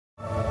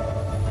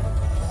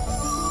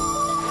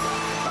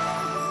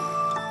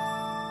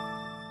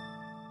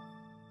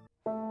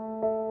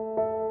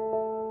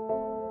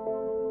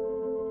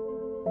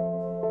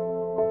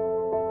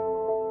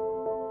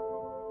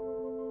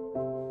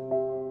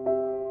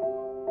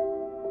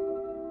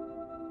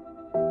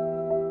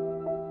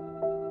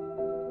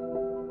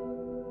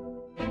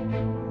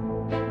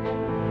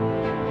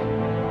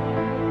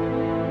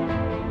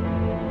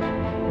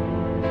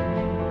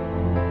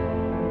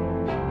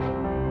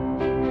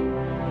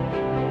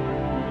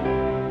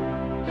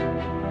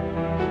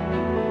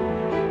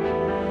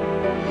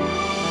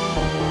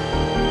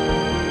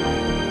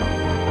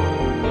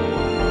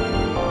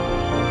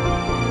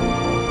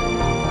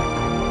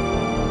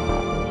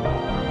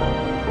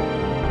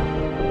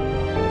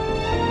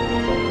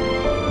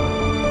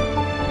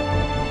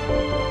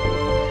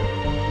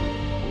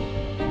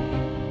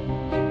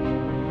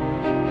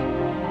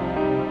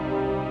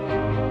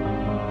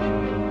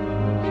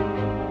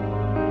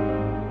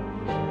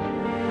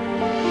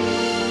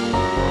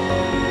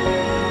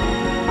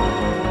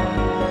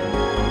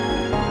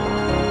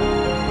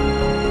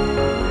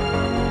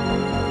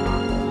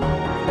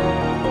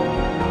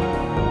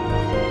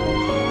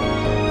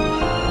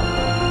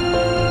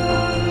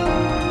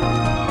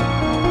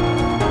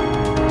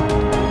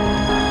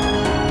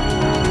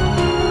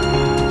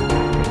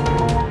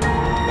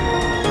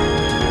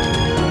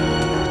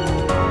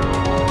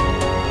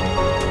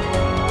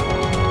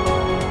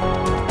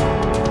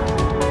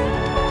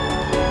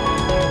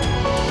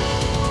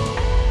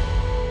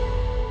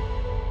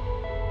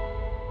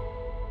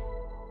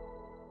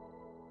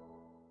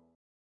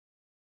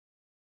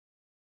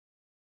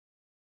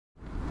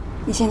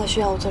你现在需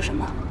要我做什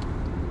么？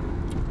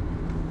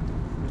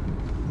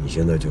你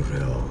现在就是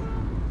要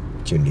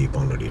尽力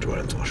帮着李卓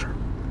然做事，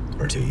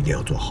而且一定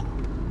要做好，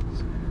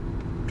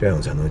这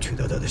样才能取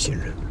得他的信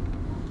任。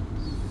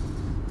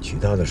其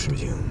他的事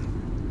情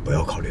不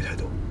要考虑太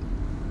多。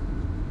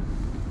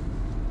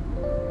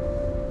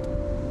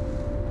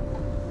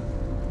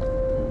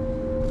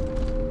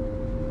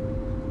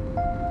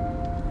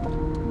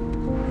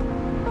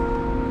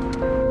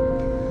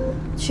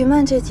瞿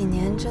曼这几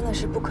年真的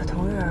是不可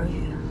同日而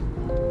语。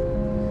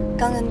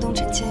刚跟东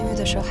辰签约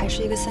的时候还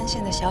是一个3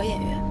线的小演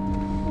员，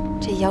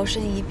这摇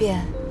身一变，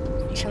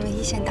成了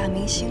1线大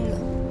明星了。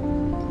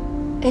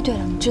哎，对了，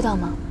你知道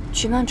吗？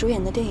瞿曼主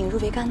演的电影入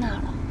围戛纳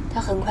了，她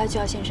很快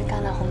就要现身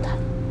戛纳红毯。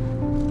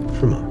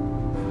是吗？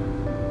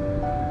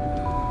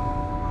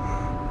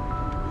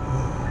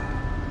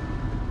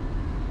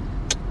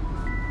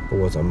不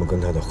过咱们跟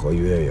他的合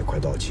约也快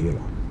到期了。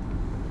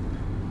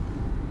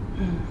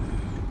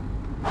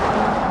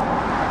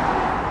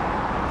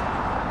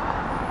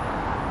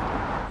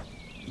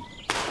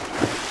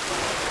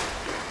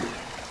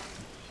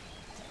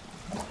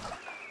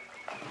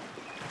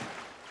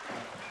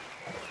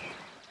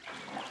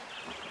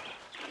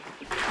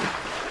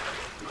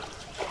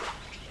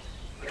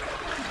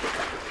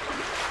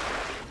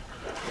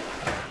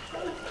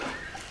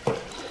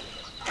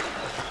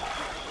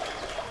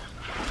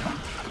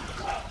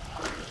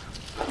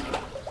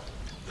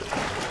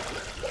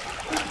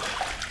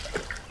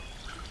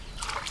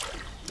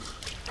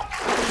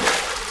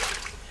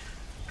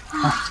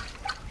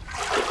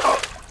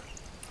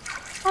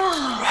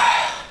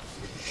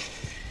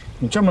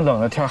你这么冷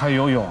的天还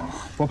游泳，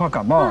不怕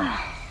感冒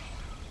啊？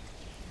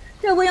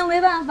这不行，没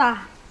办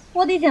法，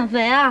我得减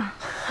肥啊。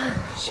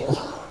行。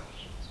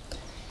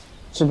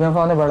制片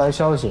方那边来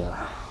消息，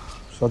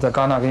说在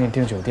戛纳给你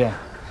订酒店，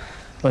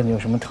问你有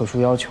什么特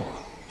殊要求。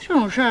这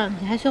种事儿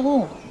你还需要问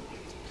我？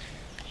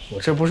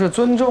我这不是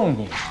尊重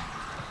你吗？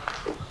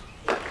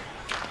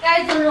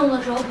该尊重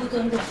的时候不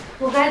尊重，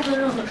不该尊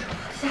重的时候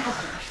瞎尊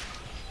重。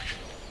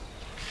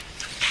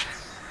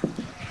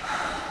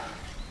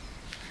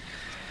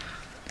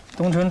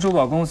东辰珠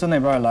宝公司那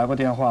边也来过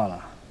电话了，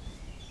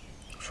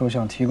说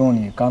想提供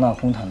你戛纳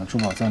红毯的珠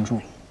宝赞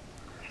助，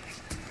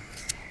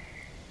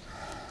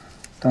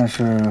但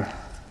是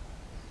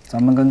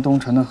咱们跟东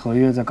辰的合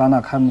约在戛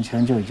纳开幕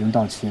前就已经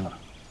到期了。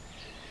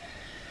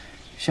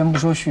先不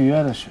说续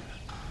约的事，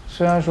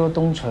虽然说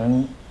东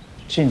辰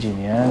近几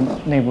年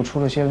内部出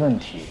了些问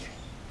题，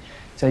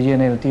在业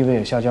内的地位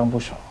也下降不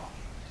少，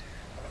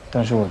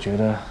但是我觉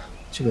得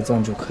这个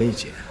赞助可以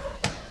结。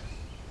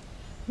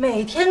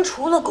每天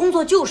除了工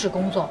作就是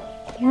工作，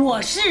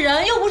我是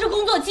人又不是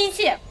工作机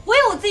器，我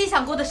有我自己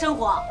想过的生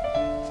活。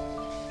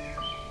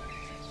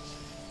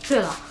对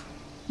了，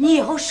你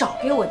以后少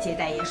给我接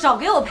待业，少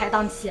给我排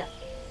档期。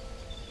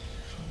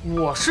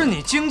我是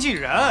你经纪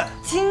人。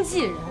经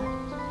纪人，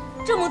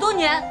这么多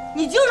年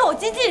你就是我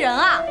经纪人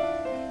啊！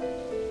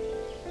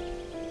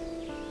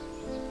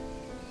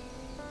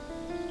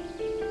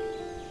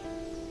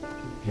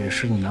也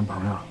是你男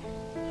朋友。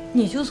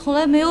你就从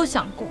来没有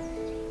想过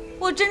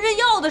我真正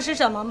要的是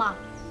什么吗？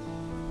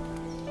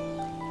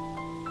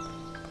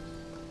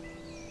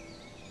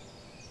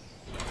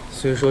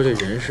虽说这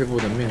人事部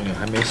的命令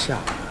还没下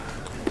来，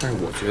但是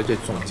我觉得这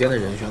总监的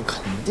人选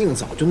肯定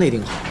早就内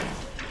定好了。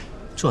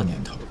这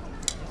年头，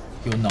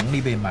有能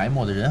力被埋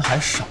没的人还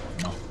少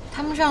呢。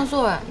他们这样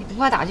做也不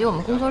怕打击我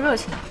们工作热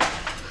情。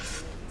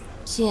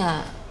心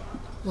妍，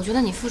我觉得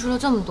你付出了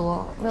这么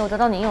多，没有得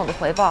到你应有的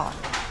回报，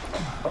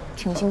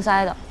挺心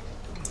塞的。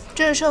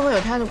这个社会有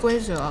它的规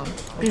则，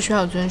必须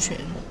要遵循。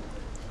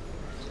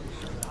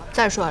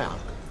再说了，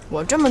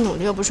我这么努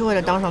力又不是为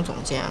了当上总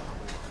监，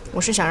我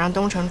是想让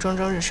东辰蒸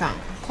蒸日上。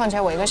况且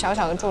我一个小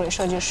小的助理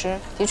设计师，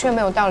的确没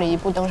有道理一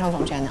步登上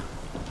总监的。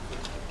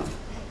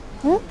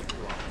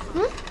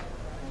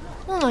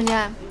孟总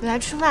监，你来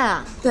吃饭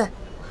啊？对，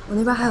我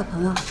那边还有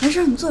朋友，没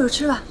事，你坐着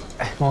吃吧。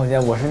哎，孟总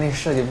监，我是那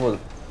设计部的。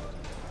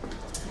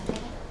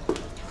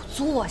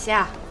坐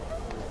下。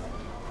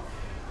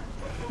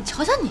你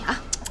瞧瞧你啊！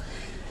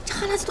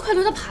这辣子都快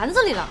流到盘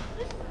子里了。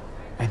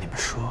哎，你们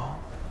说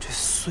这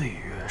岁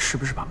月是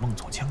不是把孟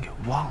总监给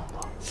忘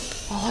了？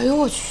哎呦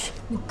我去，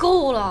你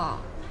够了！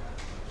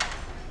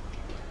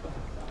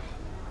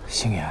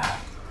星爷，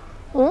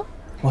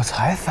我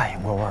才反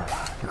应过味儿来，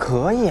你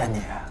可以啊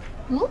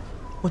你。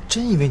我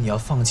真以为你要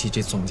放弃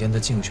这总监的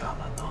竞选了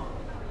呢，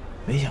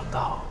没想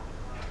到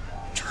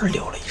这儿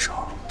留了一手。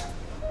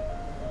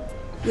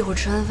一会儿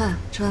吃完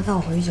饭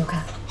我回去就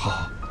看。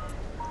好。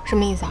什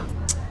么意思啊？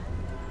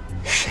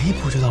谁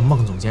不知道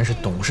孟总监是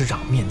董事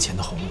长面前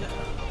的红人？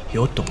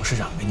有董事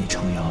长给你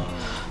撑腰，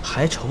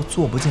还愁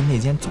坐不进那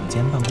间总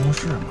监办公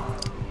室吗？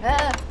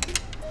哎，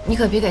你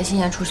可别给心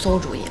妍出馊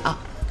主意啊！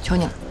求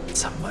你了。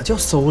怎么就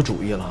馊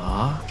主意了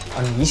啊？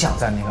你想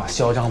在那个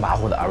嚣张跋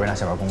扈的 Arena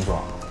下边工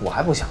作，我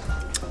还不想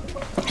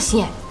呢。心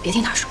妍，别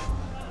听他说。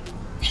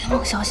那个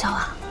孟潇潇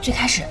啊，最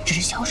开始只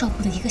是销售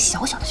部的一个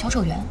小小的销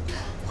售员，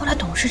后来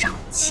董事长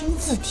亲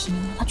自提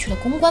名了他去了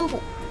公关部，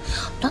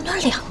短短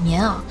2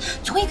年啊，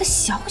从一个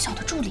小小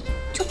的助理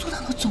就做到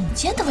了总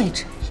监的位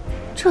置，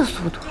这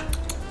速度，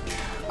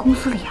公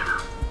司里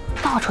啊，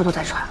到处都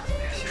在传，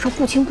说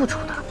不清不楚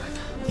的。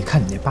你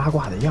看你那八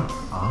卦的样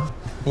儿啊，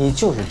你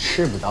就是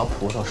吃不着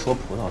葡萄说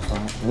葡萄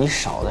酸，你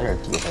少在这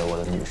诋毁我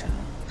的女神。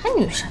还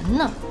女神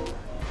呢？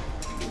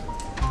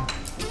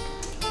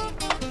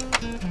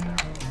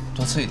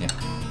多吃一点。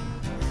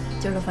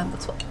这肉饭不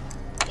错。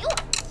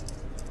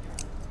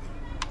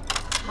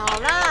好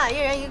了，一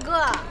人一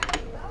个。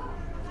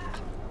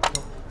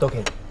都可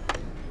以。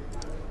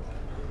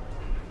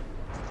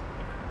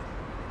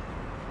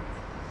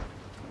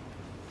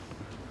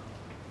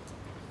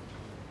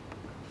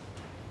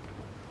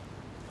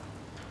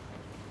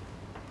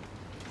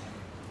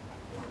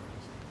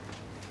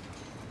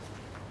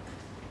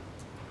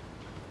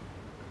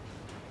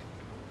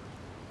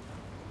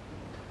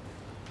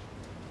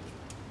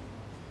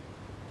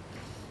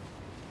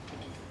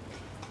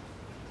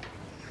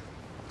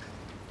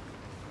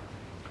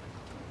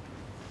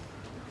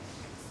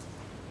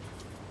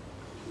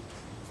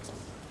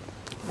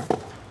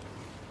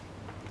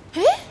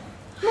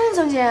孟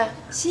总监，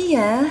心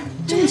妍，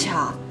这么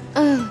巧？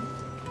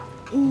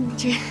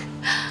这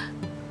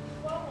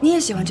你也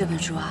喜欢这本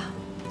书啊？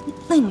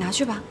那你拿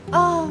去吧。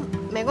哦，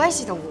没关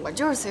系的，我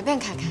就是随便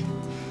看看。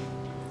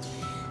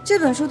这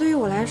本书对于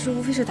我来说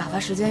无非是打发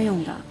时间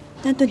用的，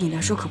但对你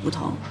来说可不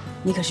同，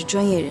你可是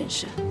专业人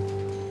士。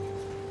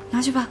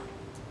拿去吧。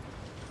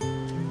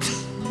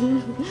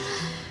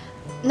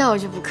那我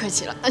就不客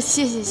气了，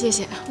谢谢谢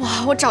谢。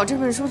哇，我找这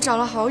本书找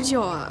了好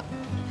久啊。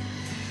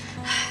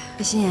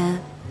心妍，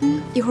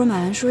一会儿买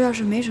完书，要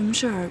是没什么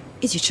事儿，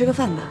一起吃个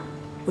饭吧。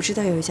我知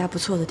道有一家不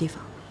错的地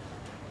方。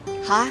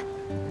好啊，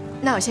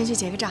那我先去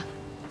结个账。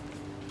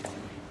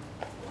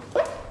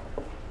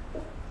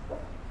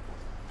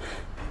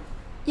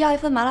要一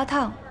份麻辣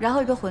烫，然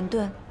后一个馄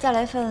饨，再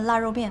来一份腊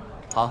肉面。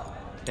好，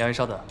两位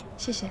稍等。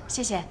谢谢。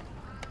谢谢。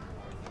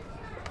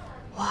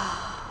哇，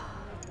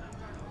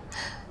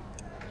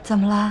怎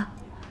么啦？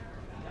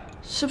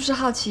是不是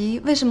好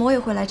奇为什么我也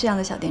会来这样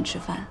的小店吃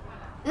饭？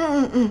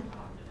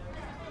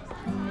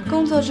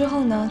工作之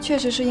后呢，确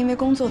实是因为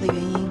工作的原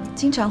因，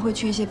经常会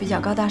去一些比较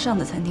高大上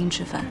的餐厅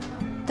吃饭。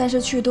但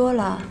是去多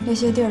了，那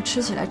些地儿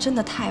吃起来真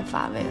的太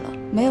乏味了，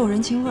没有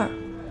人情味儿。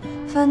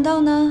反倒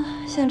呢，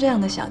像这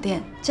样的小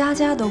店，家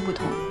家都不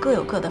同，各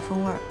有各的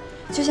风味儿。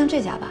就像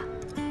这家吧，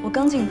我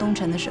刚进东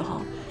城的时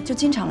候，就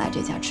经常来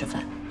这家吃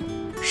饭。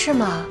是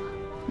吗？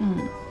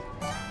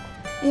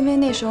因为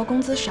那时候工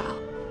资少，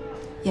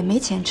也没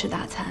钱吃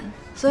大餐，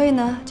所以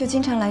呢，就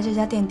经常来这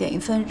家店点一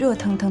份热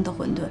腾腾的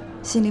馄饨，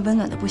心里温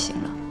暖的不行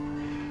了。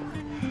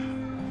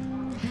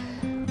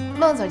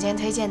孟总监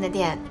推荐的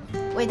店，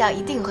味道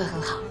一定会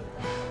很好。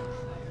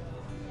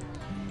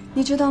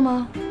你知道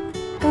吗？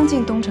刚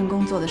进东城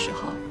工作的时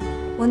候，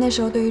我那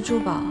时候对于珠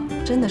宝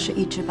真的是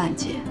一知半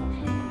解。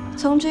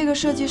从这个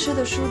设计师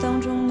的书当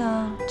中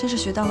呢，真是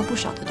学到了不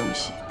少的东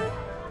西。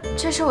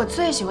这是我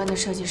最喜欢的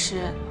设计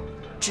师，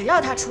只要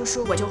他出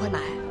书，我就会买。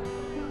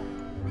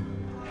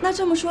那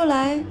这么说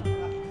来，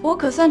我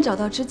可算找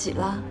到知己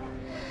了。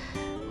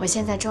我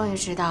现在终于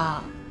知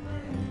道，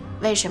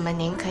为什么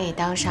您可以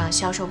当上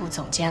销售部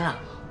总监了。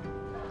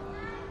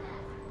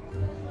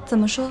怎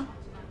么说？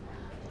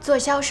做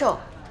销售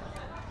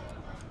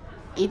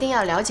一定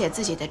要了解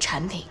自己的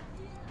产品。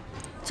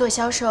做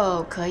销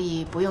售可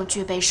以不用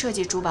具备设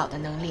计珠宝的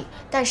能力，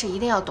但是一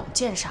定要懂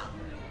鉴赏。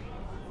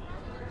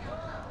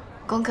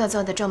功课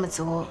做得这么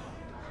足，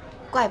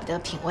怪不得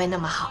品味那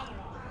么好。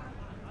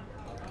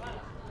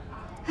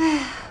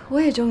哎，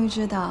我也终于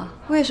知道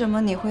为什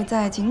么你会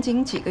在仅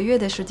仅几个月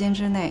的时间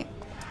之内，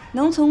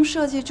能从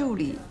设计助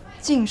理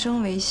晋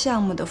升为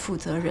项目的负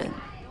责人。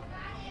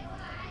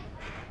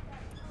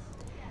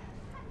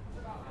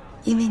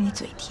因为你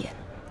嘴甜。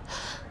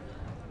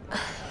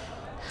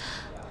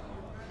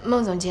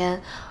孟总监，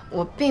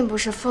我并不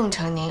是奉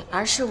承您，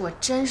而是我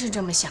真是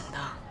这么想的。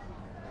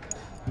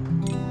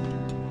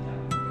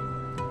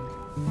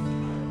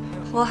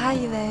我还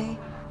以为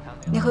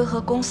你会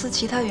和公司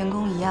其他员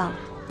工一样，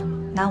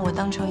拿我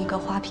当成一个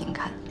花瓶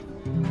看。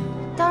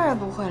当然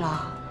不会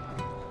了。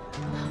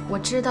我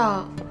知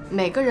道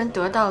每个人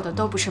得到的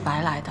都不是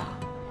白来的，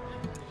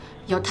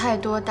有太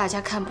多大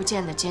家看不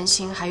见的艰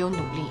辛还有努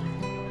力。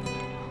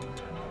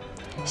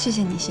谢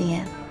谢你，心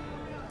妍。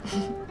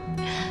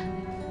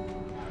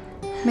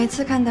每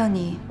次看到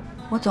你，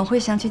我总会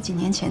想起几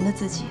年前的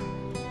自己。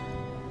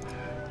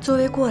作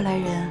为过来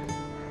人，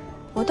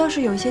我倒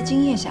是有一些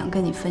经验想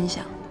跟你分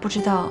享，不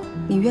知道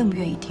你愿不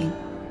愿意听？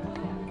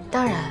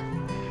当然。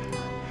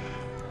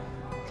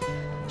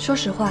说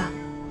实话，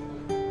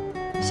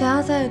想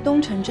要在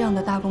东城这样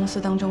的大公司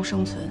当中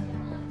生存，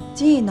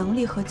经营能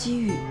力和机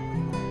遇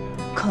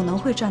可能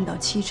会占到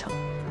70%，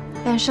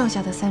但剩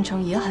下的3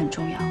成也很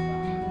重要。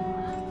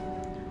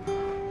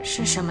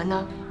是什么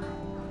呢？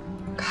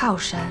靠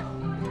山。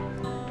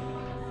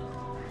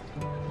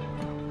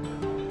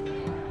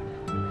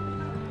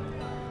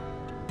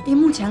以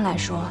目前来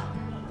说，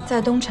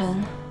在东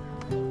城，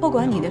不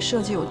管你的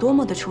设计有多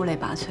么的出类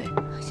拔萃，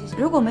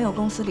如果没有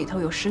公司里头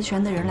有实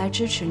权的人来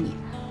支持你，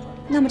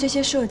那么这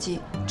些设计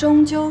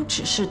终究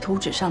只是图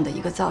纸上的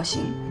一个造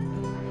型。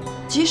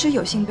即使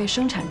有幸被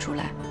生产出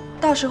来，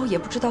到时候也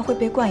不知道会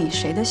被冠以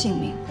谁的姓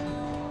名。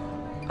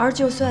而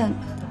就算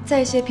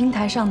在一些平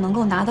台上能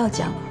够拿到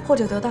奖或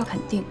者得到肯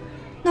定，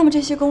那么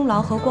这些功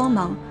劳和光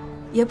芒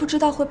也不知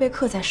道会被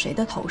刻在谁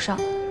的头上。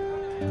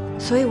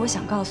所以我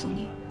想告诉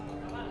你，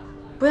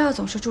不要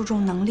总是注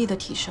重能力的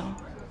提升，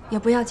也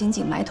不要仅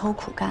仅埋头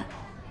苦干，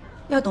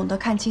要懂得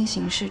看清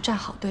形势，站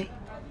好队。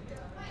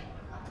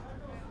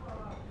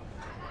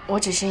我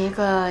只是一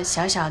个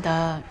小小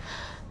的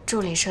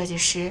助理设计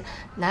师，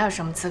哪有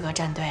什么资格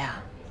站队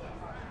啊？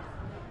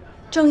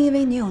正因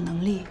为你有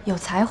能力、有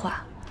才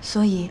华，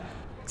所以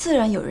自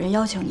然有人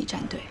要求你站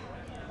队。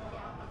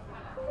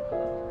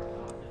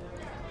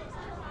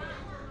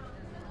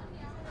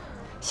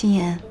心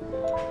妍，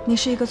你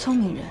是一个聪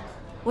明人，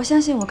我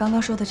相信我刚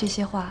刚说的这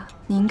些话，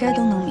你应该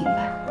都能明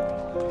白。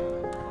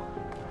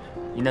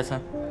您的餐。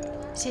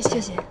谢谢。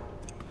谢谢。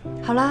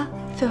好啦，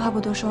废话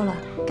不多说了，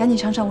赶紧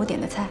尝尝我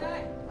点的菜。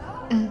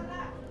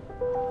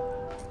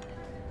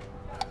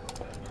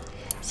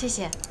谢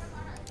谢。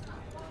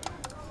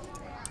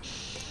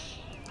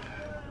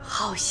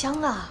好香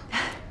啊！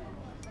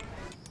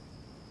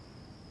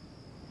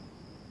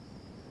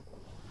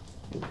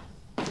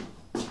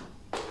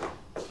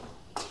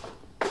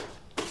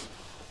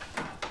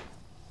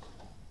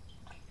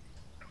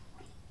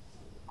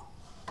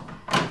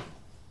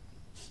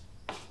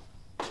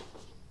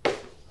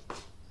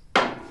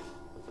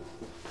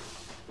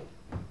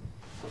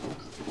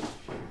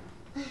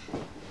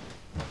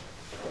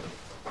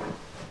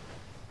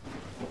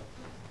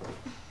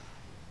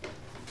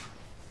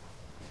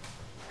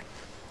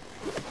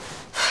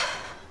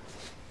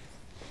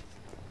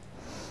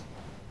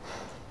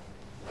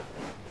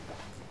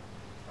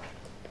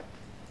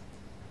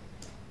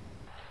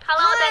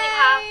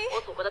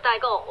代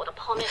购，我的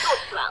泡面又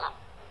吃完了。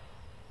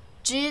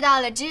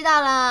知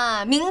道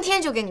了，明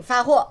天就给你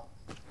发货。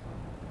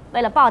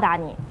为了报答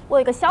你，我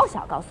有一个消息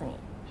要告诉你。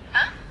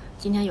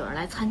今天有人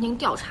来餐厅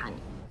调查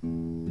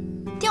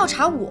你。调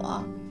查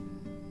我？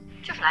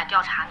就是来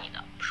调查你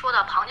的，说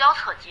的旁敲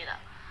侧击的，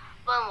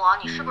问我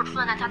你是不是出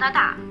生在加拿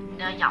大，你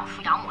的养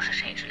父养母是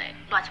谁之类的，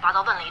乱七八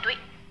糟问了一堆。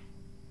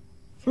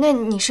那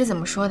你是怎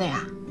么说的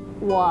呀？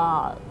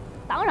我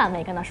当然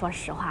没跟他说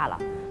实话了。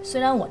虽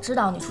然我知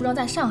道你出生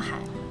在上海，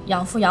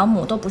养父养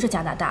母都不是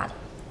加拿大的，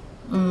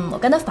我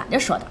跟他反着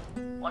说的。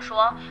我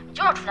说你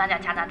就是出生在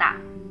加拿大，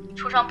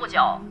出生不久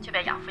就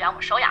被养父养母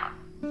收养了。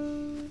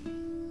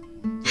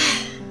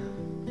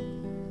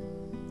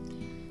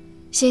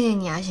谢谢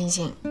你啊，星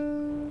星。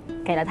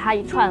给了他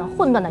一串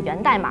混乱的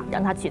源代码，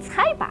让他去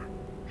猜吧。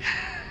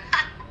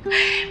不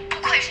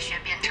愧是学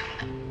编程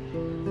的。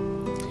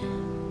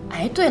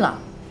哎，对了，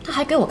他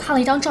还给我看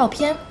了一张照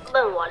片，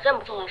问我认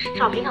不认识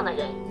照片上的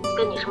人，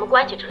跟你什么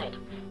关系之类的。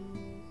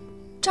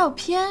照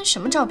片？什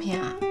么照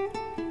片啊？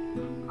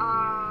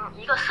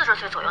一个40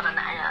岁左右的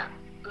男人，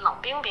冷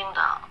冰冰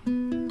的，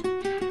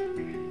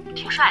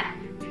挺帅的。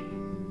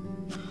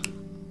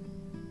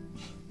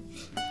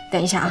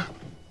等一下啊。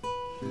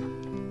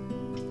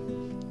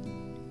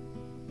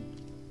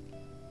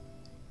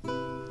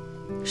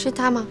是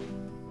他吗？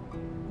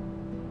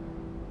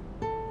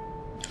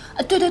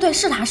对，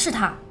是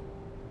他。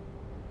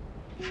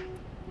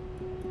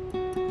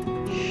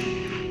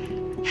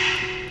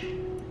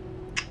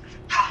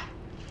好，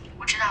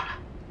我知道了。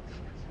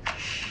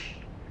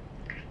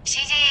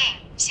星星，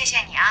谢谢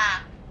你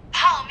啊，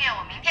泡面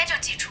我明天就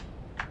记住，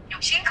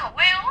有新口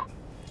味哦。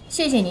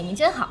谢谢你，你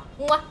真好，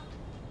么，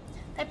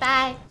拜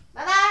拜，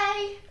拜拜。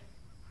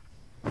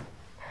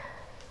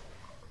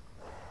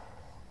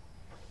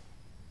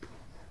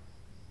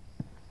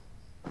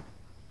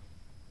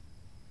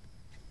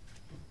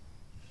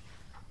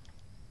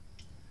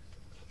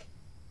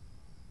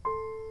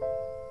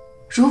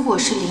如果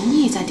是林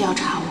毅在调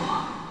查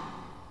我，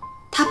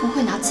他不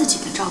会拿自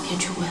己的照片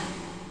去问，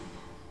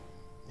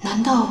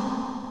难道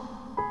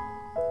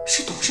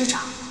是董事长？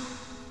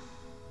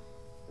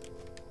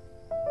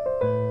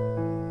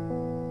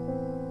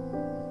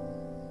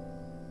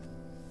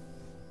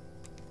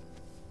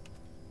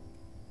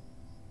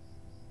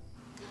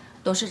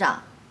董事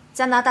长，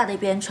加拿大那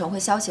边传回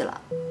消息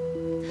了，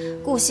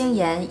顾星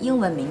妍英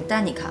文名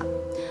丹妮卡，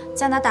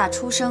加拿大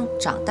出生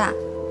长大，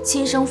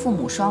亲生父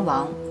母双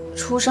亡。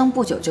出生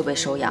不久就被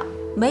收养，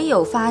没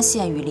有发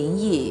现与林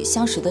毅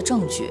相识的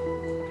证据。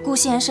顾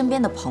欣妍身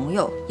边的朋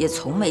友也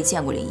从没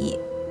见过林毅。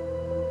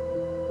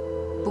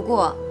不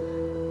过，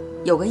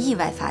有个意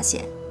外发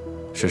现。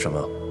是什么？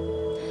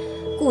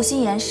顾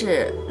欣妍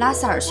是拉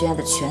萨尔学院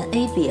的全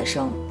A 毕业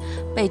生，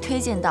被推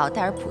荐到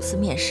戴尔普斯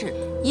面试，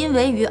因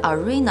为与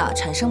Arena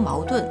产生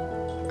矛盾，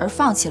而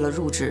放弃了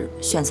入职，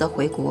选择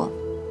回国。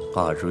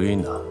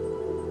Arena，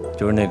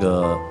 就是那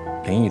个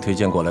林毅推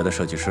荐过来的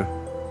设计师。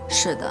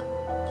是的。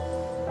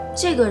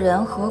这个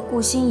人和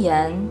顾欣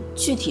妍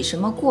具体什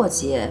么过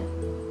节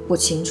不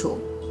清楚，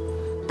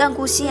但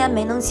顾欣妍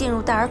没能进入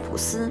戴尔普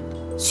斯，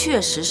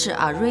确实是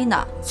阿瑞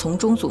娜从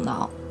中阻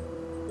挠。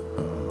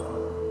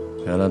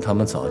原来他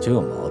们早就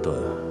有矛盾。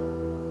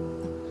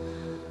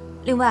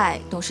另外，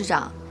董事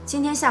长，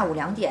今天下午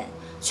2点，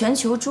全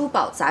球珠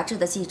宝杂志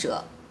的记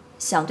者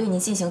想对您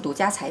进行独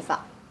家采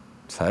访。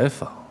采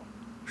访？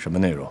什么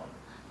内容？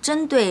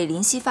针对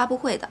临夕发布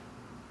会的。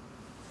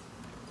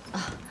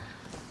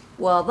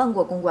我问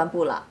过公关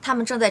部了，他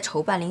们正在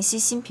筹办临夕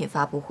新品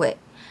发布会，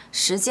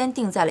时间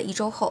定在了1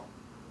周后。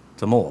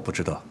怎么我不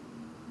知道？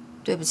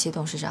对不起，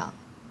董事长，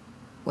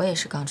我也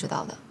是刚知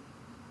道的。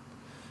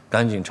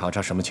赶紧查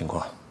查什么情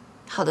况。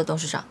好的，董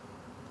事长。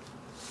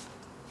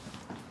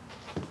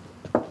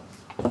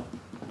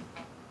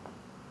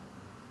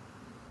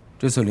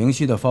这次灵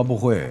犀的发布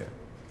会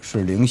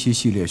是灵犀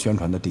系列宣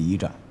传的第1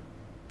站，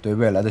对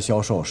未来的销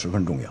售十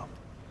分重要。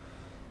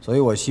所以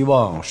我希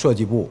望设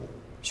计部、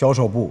销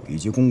售部以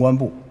及公关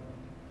部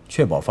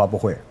确保发布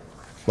会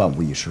万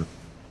无一失。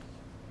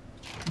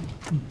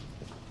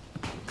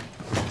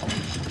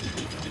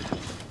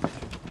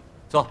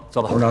坐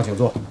吧。董事长，请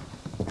坐。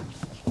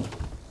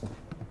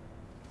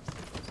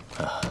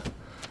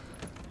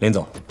林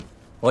总，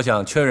我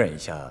想确认一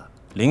下，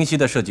灵犀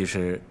的设计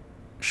师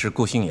是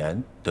顾星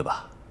言，对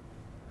吧？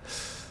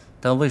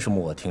但为什么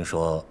我听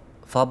说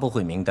发布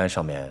会名单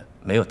上面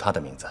没有他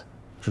的名字？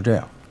是这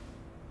样，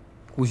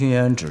顾星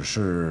言只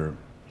是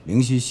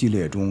灵犀系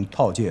列中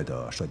套件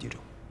的设计者，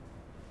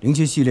灵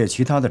犀系列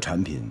其他的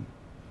产品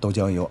都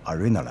将由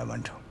Arena 来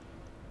完成。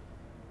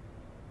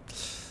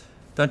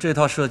但这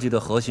套设计的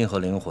核心和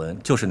灵魂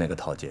就是那个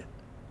套件，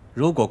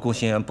如果顾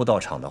星言不到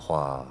场的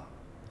话，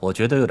我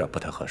觉得有点不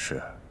太合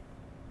适。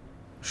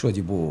设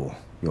计部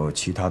有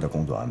其他的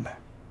工作安排。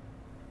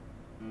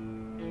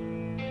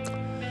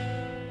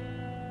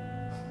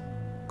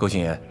顾星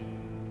言，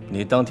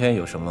你当天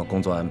有什么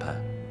工作安排？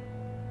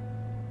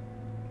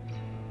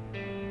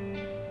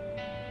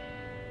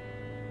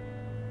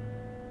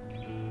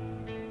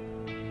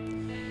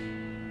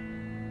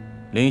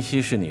灵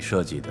犀是你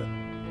设计的，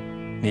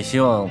你希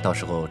望到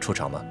时候出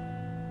场吗？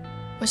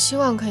我希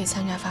望可以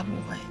参加发布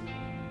会。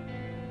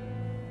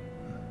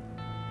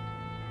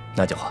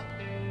那就好。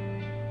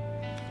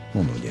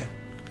孟总监，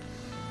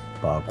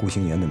把顾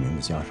星言的名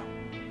字加上。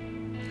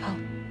好。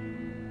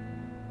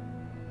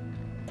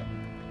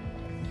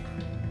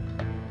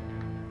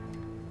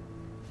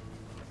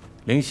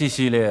灵犀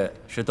系列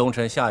是东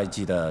城下一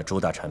季的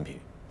主打产品，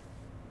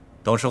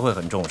董事会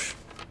很重视，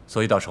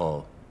所以到时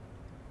候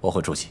我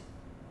会出席。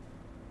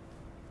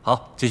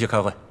好，继续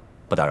开会，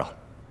不打扰。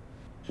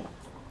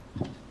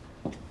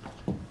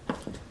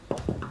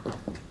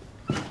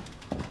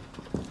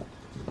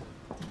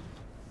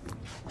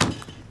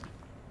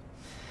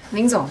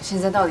林总，现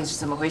在到底是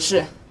怎么回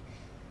事？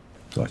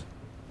坐下，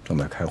正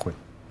在开会。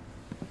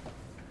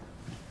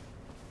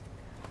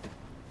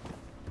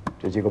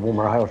这几个部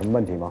门还有什么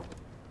问题吗？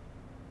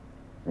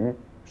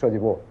设计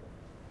部。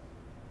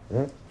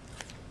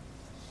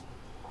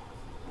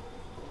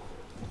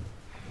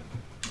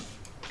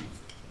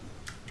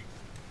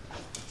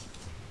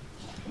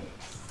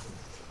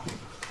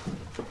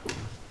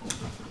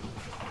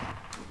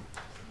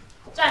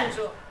站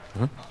住！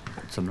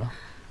怎么了？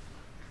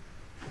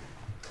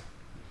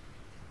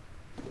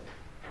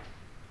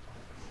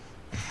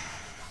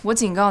我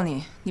警告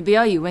你，你不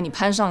要以为你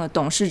攀上了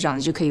董事长，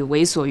你就可以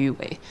为所欲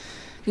为，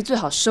你最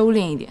好收敛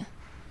一点。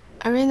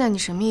Arena， 你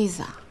什么意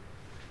思啊？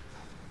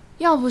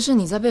要不是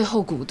你在背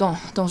后鼓动，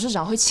董事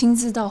长会亲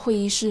自到会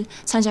议室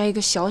参加一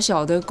个小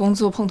小的工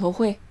作碰头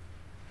会，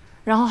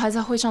然后还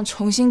在会上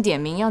重新点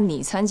名要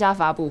你参加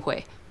发布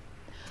会。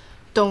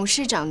董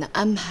事长的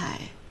安排，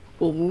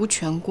我无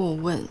权过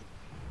问。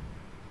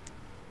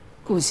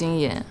顾星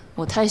言，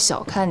我太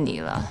小看你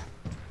了。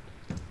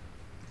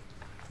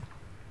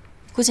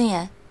顾星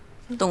言，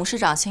董事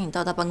长请你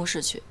到他办公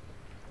室去。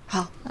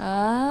好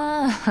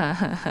啊，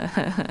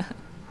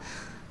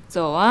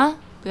走啊，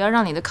不要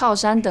让你的靠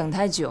山等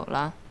太久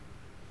了。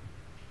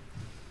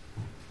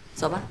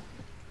走吧。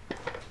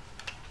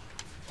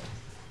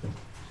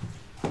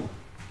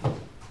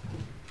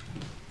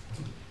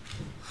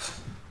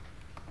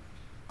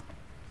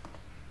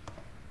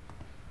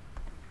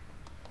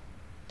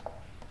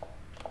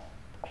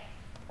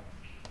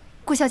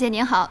顾小姐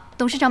您好，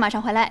董事长马上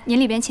回来，您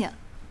里边请。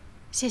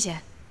谢谢。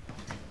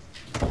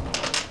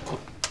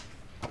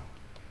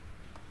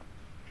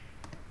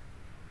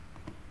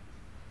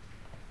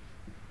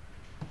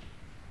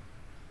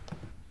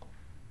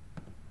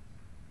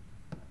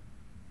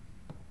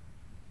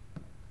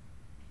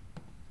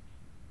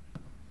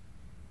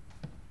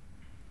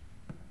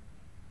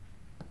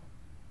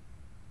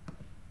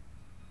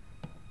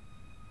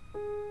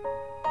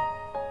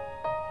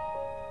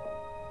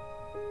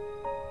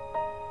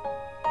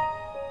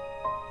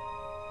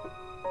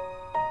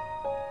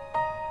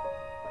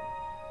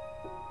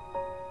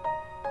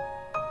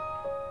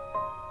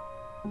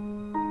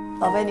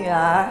宝贝女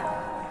儿，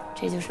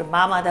这就是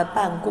妈妈的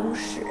办公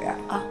室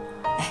啊。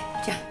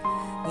哎，这样，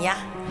你呀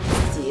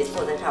自己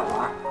坐在这儿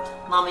玩，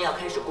妈妈要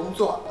开始工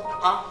作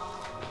啊。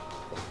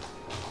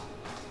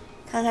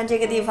看看这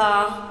个地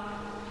方，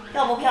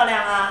漂不漂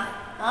亮啊？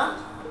啊？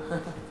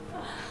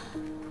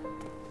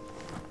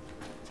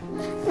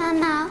妈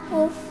妈，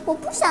我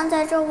不想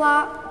在这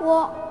玩，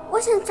我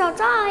想找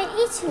赵阿姨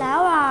一起来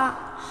玩。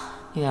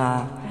女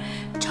儿，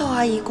赵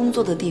阿姨工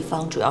作的地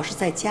方主要是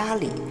在家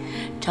里，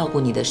照顾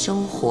你的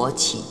生活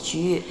起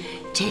居。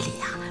这里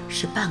呀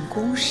是办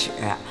公室，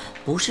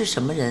不是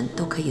什么人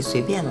都可以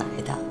随便来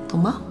的，懂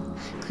吗？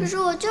可是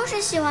我就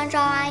是喜欢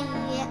赵阿姨。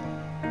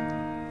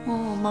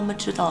哦，妈妈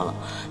知道了，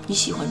你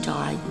喜欢赵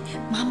阿姨，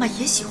妈妈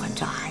也喜欢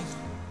赵阿姨。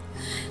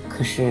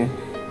可是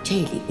这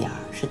里边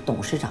是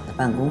董事长的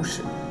办公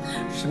室，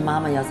是妈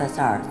妈要在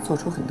这儿做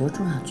出很多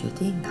重要决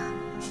定的。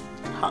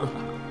好了，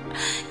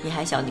你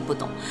还小，你不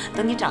懂，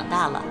等你长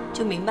大了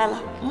就明白了。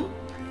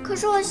可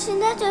是我现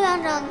在就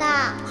想长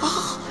大。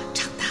好，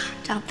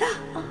长大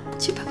啊，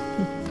去吧。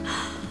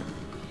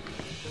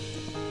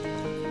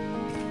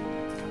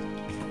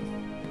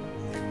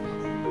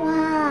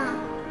哇，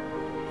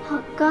好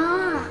高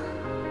啊！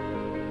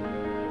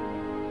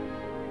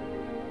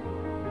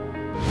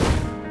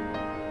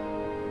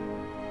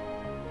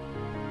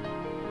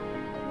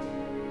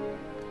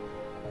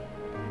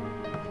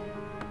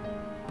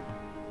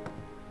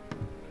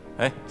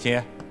哎，欣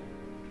妍，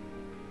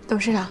董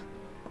事长，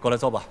过来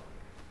坐吧。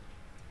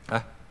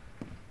来，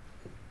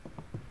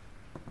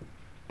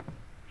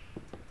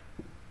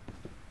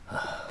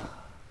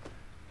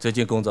最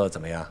近工作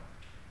怎么样？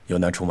有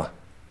难处吗？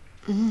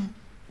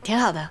挺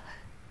好的，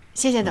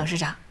谢谢董事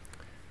长。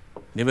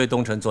你为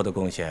东城做的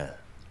贡献，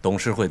董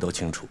事会都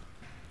清楚。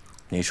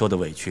你受的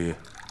委屈，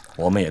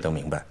我们也都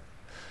明白。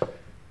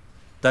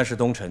但是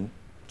东城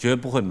绝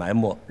不会埋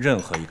没任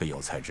何一个有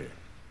才之人，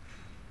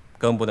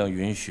更不能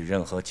允许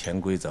任何潜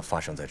规则发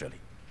生在这里。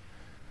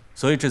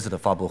所以这次的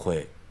发布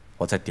会，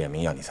我才点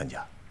名让你参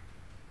加。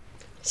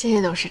谢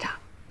谢董事长。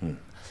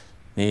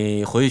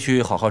你回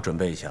去好好准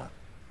备一下，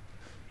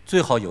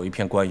最好有一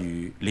篇关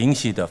于灵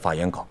犀的发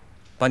言稿，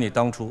把你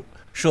当初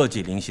设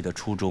计灵犀的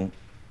初衷，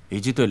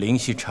以及对灵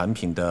犀产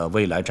品的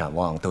未来展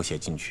望都写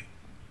进去，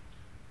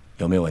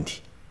有没有问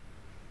题？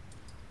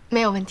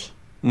没有问题。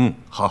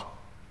好，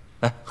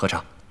来喝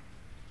茶。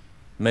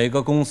每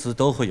个公司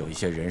都会有一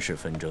些人事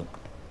纷争，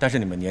但是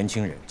你们年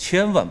轻人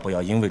千万不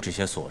要因为这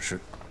些琐事，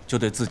就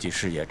对自己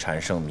事业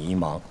产生迷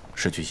茫，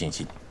失去信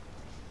心。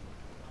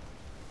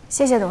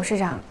谢谢董事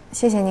长，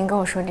谢谢您跟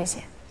我说这些。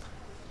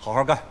好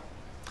好干，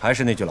还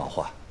是那句老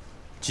话，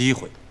机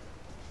会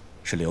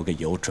是留给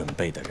有准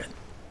备的人，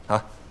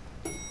啊！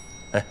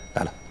哎，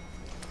来了。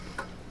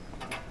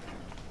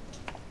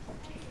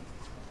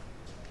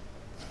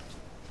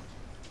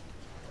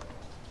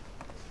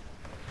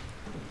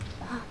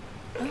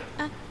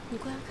你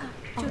过来看，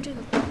就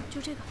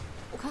这个，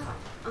我看，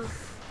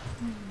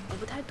我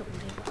不太懂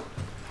这个，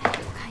我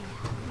看一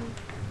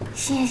眼。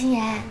欣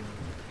妍，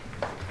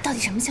到底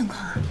什么情况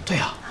啊？对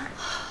呀，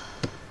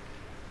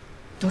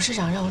董事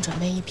长让我准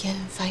备一篇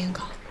发言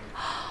稿。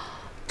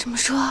这么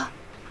说，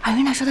阿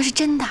瑞娜说的是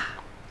真的？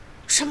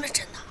什么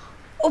真的？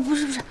哦，不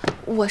是，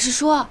我是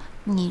说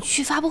你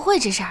去发布会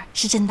这事儿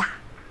是真的。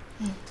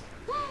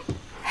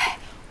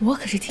我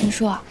可是听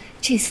说啊，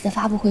这次的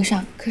发布会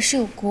上可是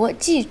有《国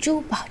际珠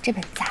宝》这本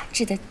杂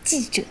志的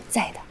记者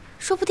在的，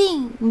说不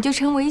定你就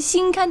成为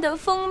新刊的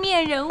封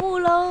面人物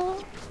喽。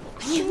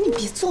哎呀，你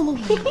别做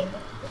梦了。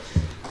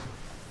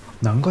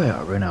难怪啊，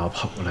瑞娜要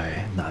跑过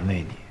来难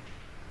为你，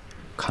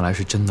看来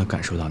是真的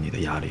感受到你的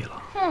压力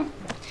了。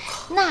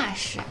那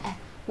是，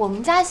我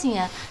们家欣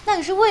妍那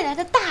可是未来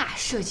的大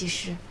设计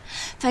师，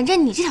反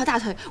正你这条大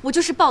腿我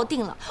就是抱定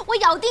了，我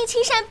咬定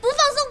青山不放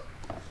松。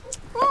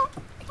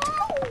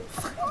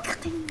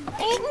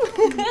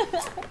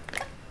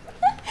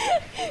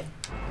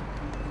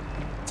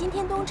今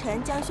天东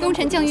城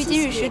将于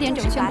今日10点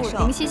整宣布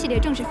灵犀系列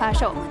正式发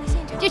售。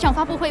这场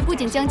发布会不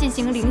仅将进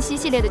行灵犀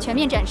系列的全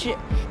面展示，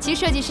其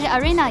设计师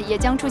Arena 也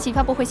将出席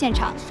发布会现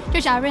场。这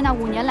是 Arena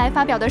 5年来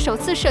发表的首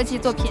次设计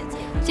作品，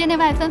界内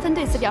外纷纷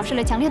对此表示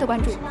了强烈的关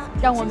注。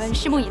让我们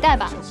拭目以待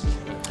吧。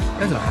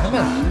哎，怎么还没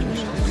来？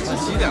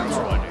几点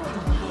了？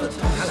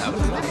还来不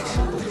及。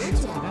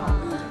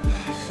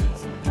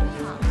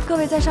各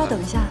位再稍等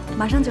一下，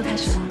马上就开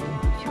始了。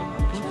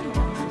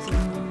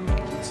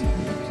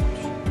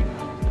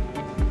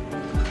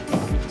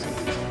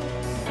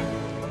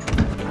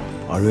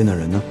阿瑞那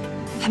人呢？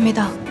还没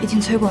到，已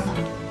经催过了。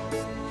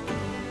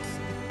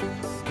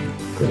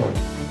知道了。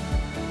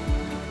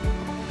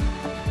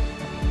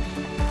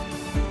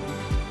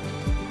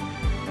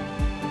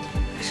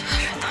这阿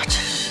瑞娜真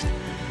是的。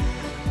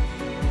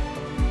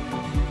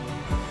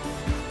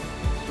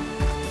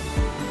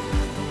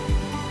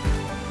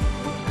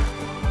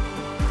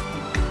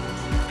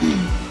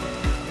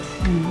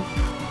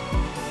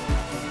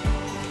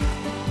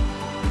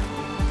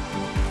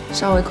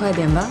稍微快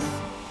点吧。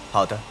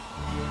好的。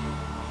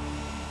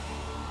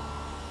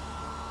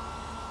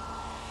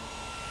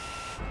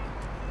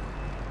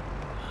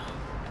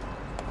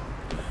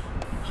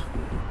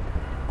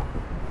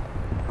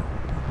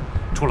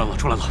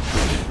出来了，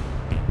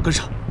跟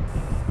上，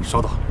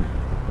稍等。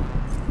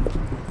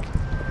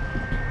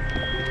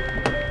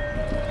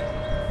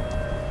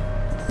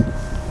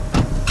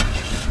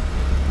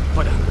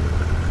快点！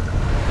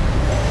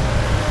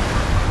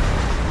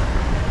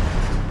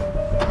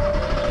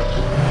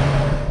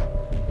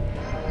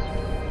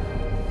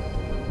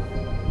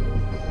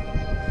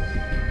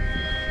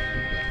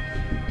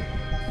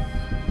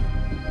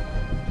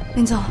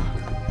林总，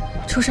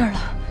出事了！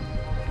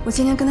我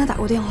今天跟他打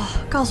过电话，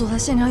告诉他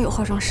现场有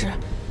化妆师，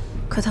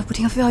可他不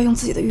听，非要用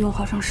自己的御用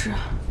化妆师。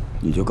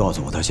你就告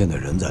诉我他现在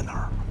人在哪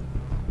儿。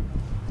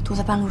堵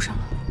在半路上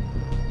了。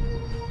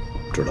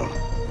知道了。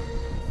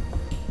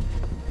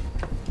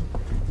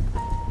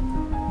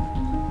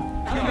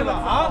 听见了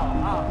啊！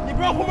你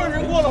不让后面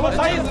人过了吗？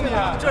啥意思你？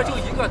这就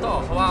一个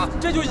道，好吧？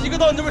这就一个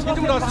道，你这不停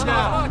这么长时间？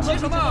急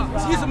什么？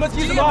急什么？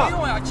急什么？没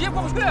用呀，急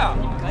过不去啊！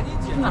你们赶紧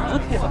解。哪能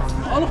解？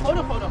好了，好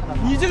着好着。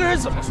你这个人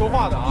怎么说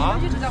话的啊？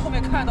你们一直在后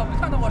面看到，没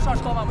看到我上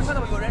车吗？没看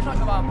到有人上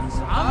去吗？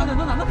啥呢？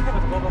哪能开？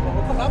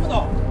不，看不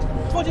到。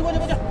放进。怎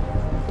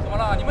么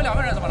了？你们2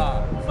个人怎么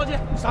了？放进。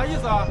啥意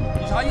思啊？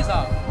你啥意思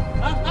啊？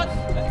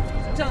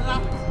这样子啊？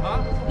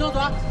你要走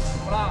啊？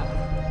怎么了？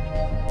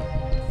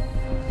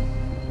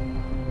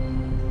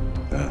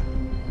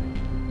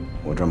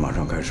 我这儿马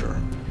上开始，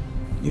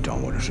你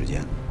掌握着时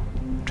间，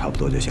差不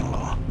多就行了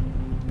啊。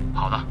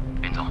好的，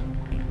林总。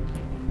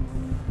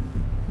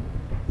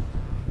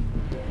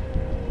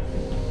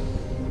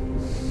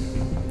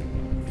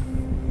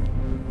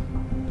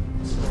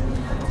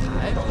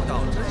还不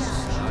到，真是。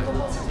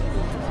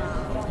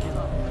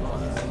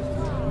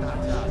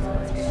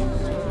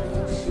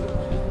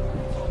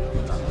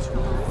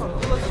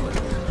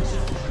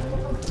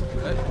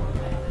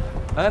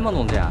哎，孟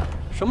总监，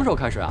什么时候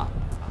开始啊？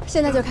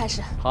 现在就开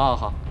始。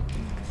好。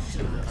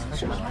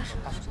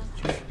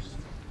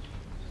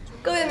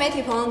各位媒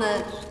体朋友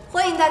们，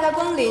欢迎大家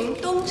光临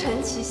东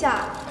辰旗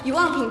下遗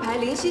忘品牌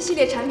灵犀系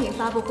列产品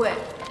发布会。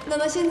那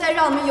么现在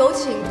让我们有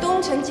请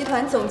东辰集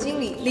团总经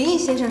理林毅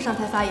先生上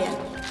台发言。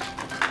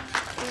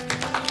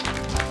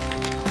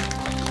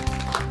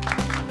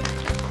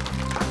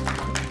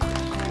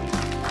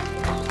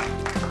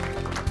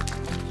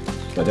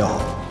大家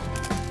好，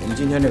我们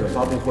今天这个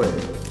发布会。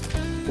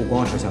 不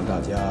光是向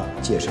大家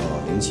介绍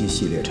灵犀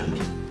系列产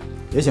品，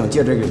也想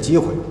借这个机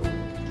会，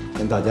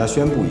跟大家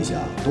宣布一下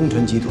东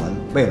辰集团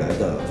未来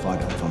的发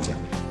展方向。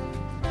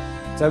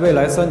在未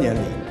来3年里，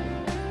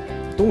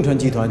东辰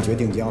集团决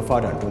定将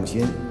发展重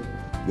心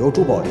由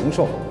珠宝零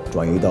售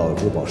转移到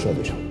珠宝设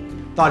计上，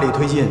大力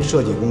推进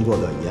设计工作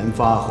的研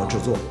发和制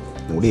作，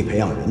努力培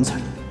养人才，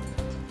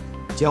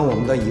将我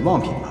们的遗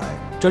忘品牌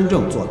真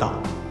正做大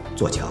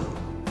做强。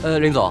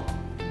林总，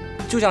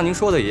就像您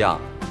说的一样。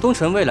 东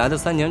辰未来的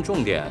3年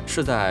重点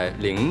是在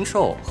零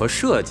售和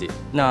设计，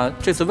那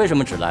这次为什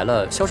么只来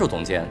了销售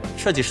总监？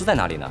设计师在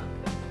哪里呢？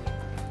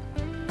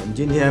我们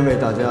今天为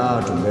大家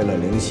准备了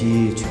灵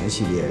犀全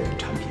系列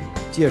产品，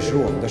届时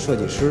我们的设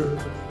计师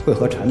会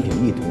和产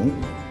品一同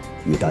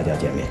与大家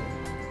见面。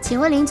请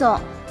问林总，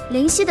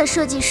灵犀的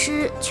设计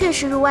师确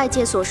实如外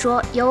界所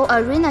说由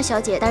Arena 小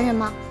姐担任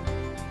吗？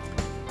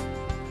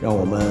让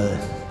我们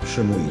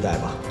拭目以待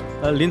吧。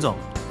林总。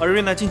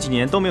 Arena 近几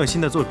年都没有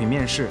新的作品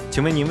面世，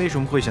请问您为什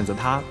么会选择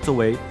她作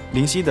为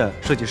灵犀的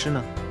设计师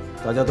呢？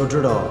大家都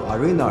知道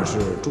 ，Arena 是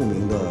著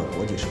名的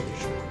国际设计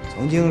师，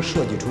曾经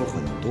设计出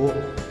很多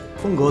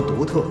风格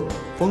独特、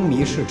风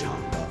靡市场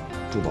的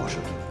珠宝饰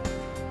品。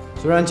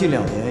虽然近2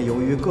年由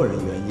于个人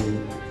原因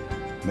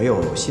没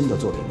有新的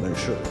作品问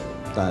世，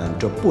但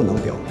这不能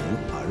表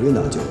明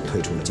Arena 就退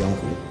出了江湖。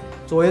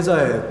作为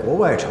在国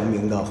外成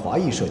名的华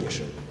裔设计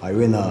师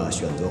 ，Arena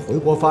选择回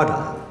国发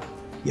展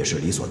也是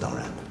理所当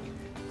然的。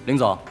 林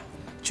总，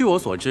据我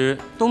所知，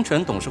东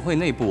辰董事会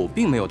内部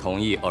并没有同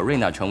意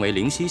Arena 成为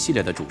灵犀系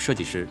列的主设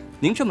计师。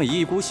您这么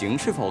一意孤行，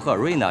是否和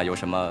Arena 有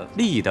什么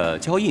利益的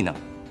交易呢？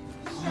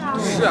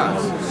是啊，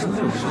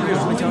有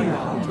什么交易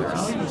啊？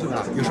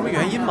有什么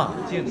原因吗？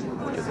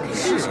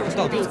是，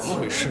到底怎么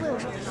回事？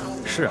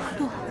是啊。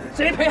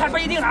 谁赔还不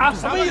一定呢啊！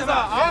什么意思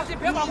啊？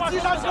别把话说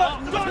上车，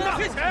你让人家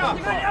赔钱啊！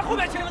你看人家后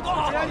面停的多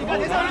好，你看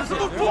人家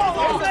都撞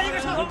了，后面一个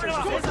车头不是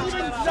吗？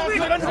为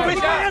什么你赔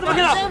钱？怎么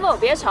听？师傅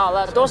别吵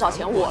了，多少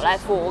钱我来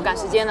付，我赶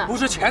时间呢。不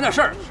是钱的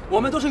事儿，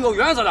我们都是有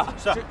原则的。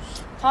是。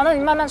好，那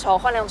你慢慢吵，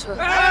换辆车。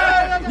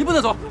哎，你不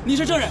能走，你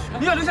是证人，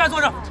你要留下来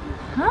作证。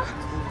啊？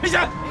赔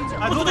钱！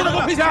我说对了，给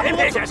我赔钱！谁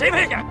赔钱？谁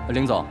赔钱？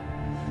林总。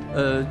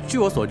 据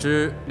我所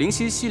知，灵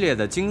犀系列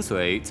的精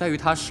髓在于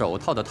它手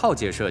套的套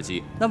件设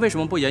计。那为什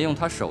么不沿用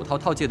它手套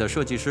套件的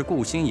设计师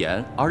顾心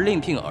妍，而另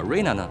聘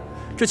Arena 呢？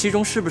这其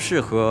中是不是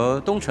和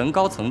东辰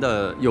高层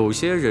的有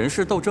些人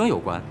事斗争有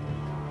关？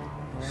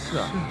是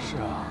啊，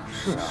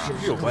是不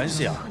是有关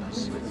系啊？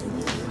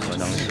可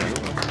能是。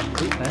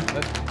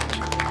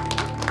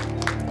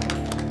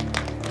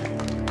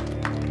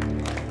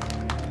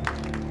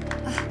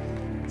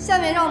下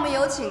面让我们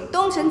有请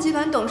东辰集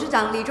团董事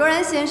长李卓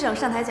然先生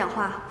上台讲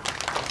话。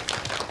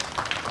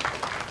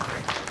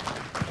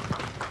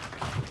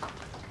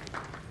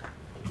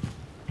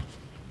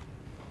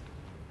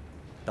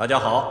大家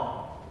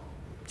好，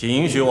请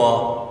允许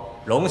我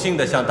荣幸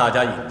地向大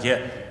家引荐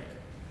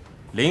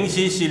灵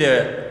犀系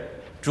列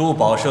珠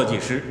宝设计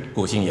师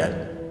顾心妍，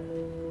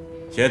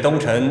携东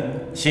辰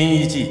新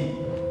一季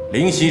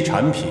灵犀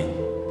产品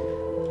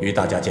与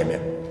大家见面。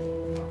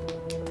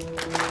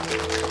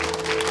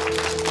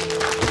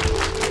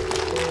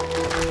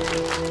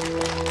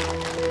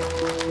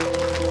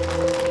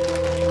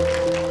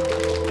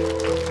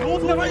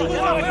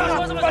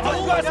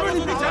把这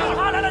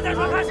他来了再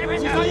说，看谁赔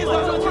钱。啥意思？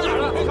听哪儿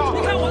了？你看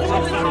我的手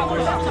机上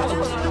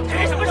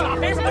赔什么傻？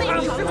赔什么傻？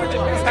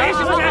赔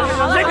什么钱？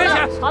谁赔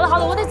钱？好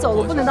了，我得走，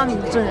我不能当你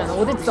的证人了，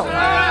我得走了。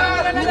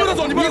你不能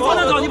走，你不能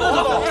走，你不能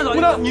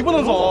走，你不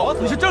能走，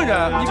你是证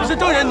人，你是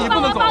证人，你不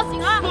能走。报警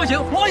啊！不行，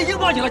我已经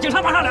报警了，警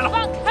察马上来了。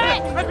放开！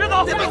哎，别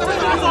走，别走！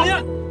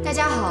大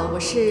家好，我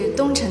是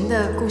东城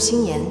的顾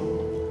心妍。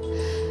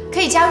可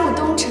以加入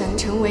东城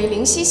成为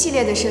灵犀系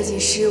列的设计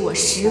师，我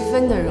十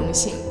分的荣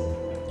幸。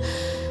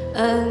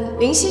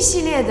灵犀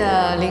系列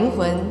的灵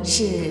魂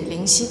是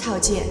灵犀套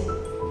件，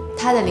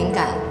它的灵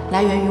感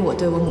来源于我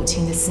对我母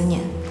亲的思念。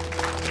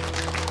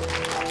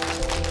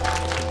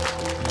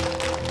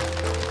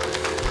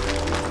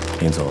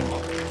林总，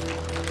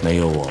没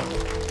有我，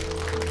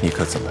你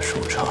可怎么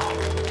收场？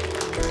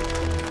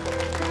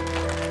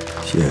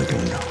谢谢董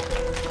事长。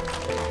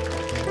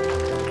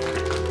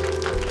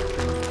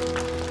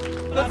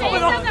走，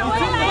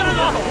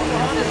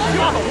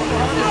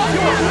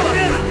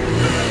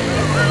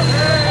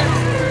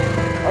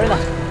儿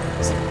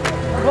子，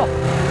说。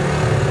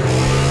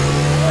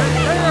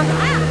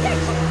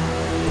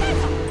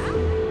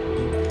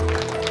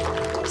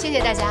谢谢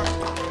大家。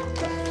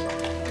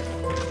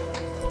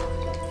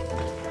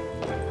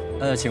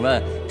请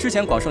问之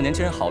前广受年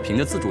轻人好评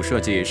的自主设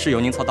计是由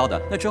您操刀的，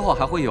那之后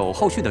还会有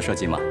后续的设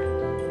计吗？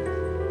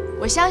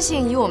我相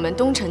信以我们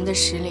东城的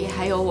实力，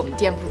还有我们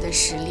店铺的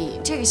实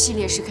力，这个系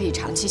列是可以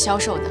长期销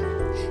售的。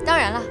当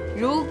然了，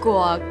如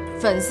果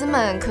粉丝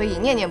们可以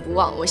念念不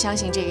忘，我相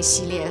信这个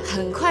系列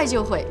很快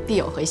就会必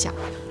有回响。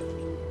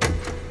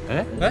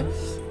哎，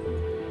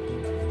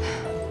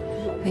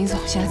林总，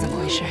现在怎么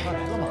回事？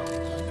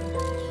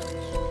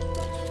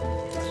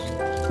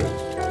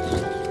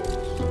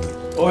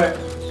各位，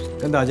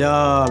跟大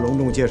家隆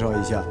重介绍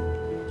一下，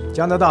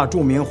加拿大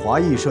著名华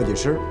裔设计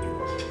师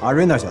阿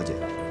瑞娜小姐。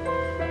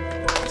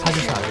她就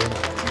是阿瑞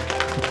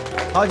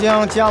娜。她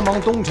将加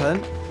盟东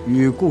晨，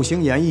与顾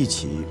星妍一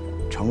起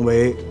成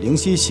为灵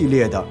犀系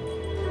列的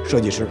设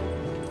计师。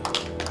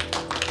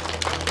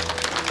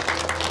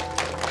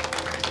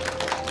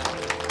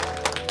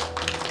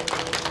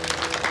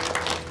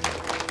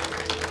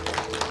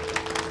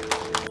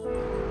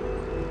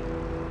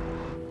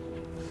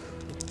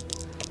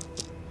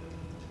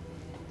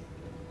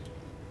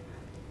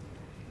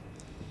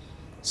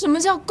什么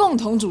叫共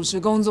同主持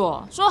工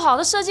作？说好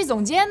的设计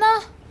总监呢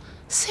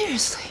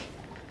 ？Seriously，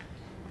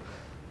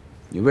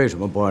 你为什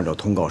么不按照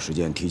通告时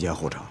间提前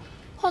候场？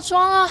化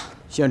妆啊！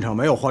现场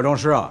没有化妆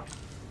师啊！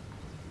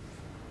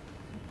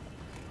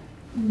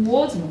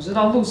我怎么知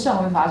道路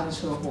上会发生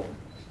车祸？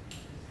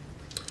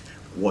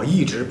我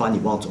一直把你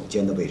往总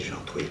监的位置上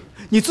推，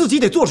你自己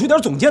得做出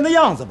点总监的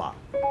样子吧，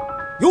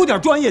有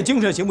点专业精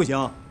神行不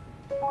行？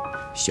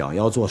想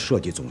要做设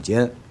计总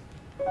监，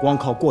光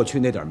靠过去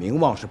那点名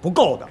望是不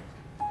够的。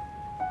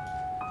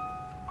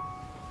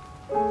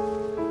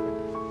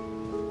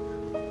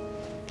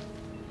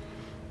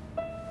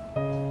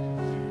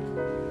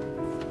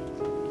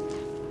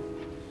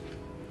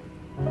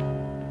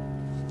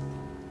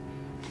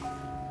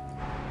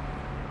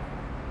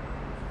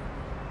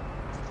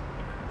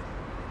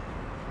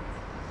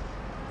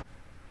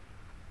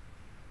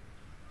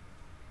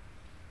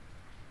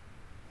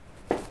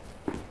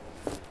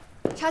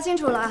查清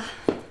楚了，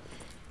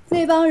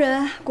那帮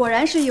人果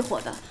然是一伙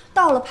的，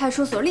到了派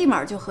出所立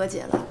马就和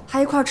解了，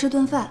还一块吃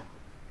顿饭。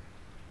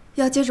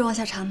要接着往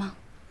下查吗？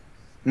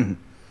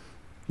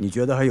你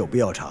觉得还有必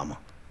要查吗？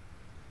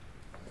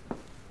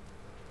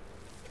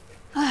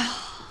哎呀，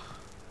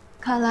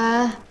看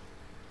来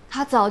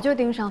他早就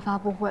盯上发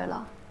布会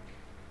了，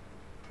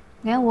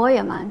连我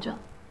也瞒着。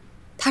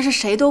他是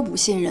谁都不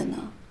信任呢。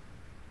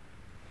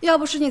要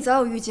不是你早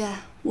有预见，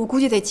我估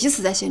计得急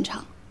死在现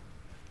场。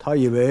他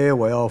以为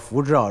我要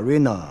扶植阿瑞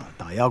娜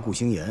打压顾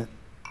星妍，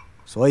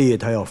所以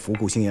他要扶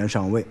顾星妍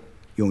上位，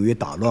用于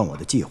打乱我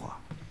的计划。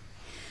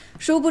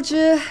殊不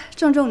知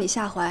正中你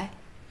下怀，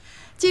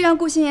既让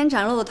顾星妍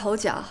崭露了头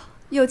角，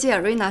又借阿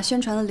瑞娜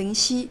宣传了灵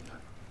犀，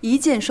一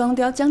箭双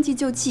雕，将计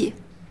就计。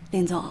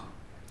林总，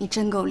你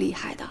真够厉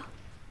害的。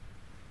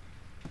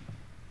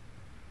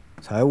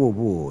财务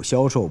部、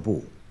销售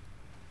部，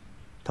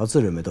他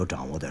自认为都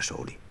掌握在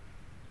手里。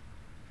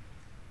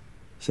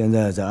现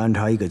在再安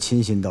插一个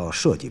亲信到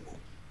设计部，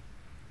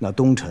那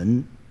东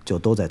晨就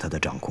都在他的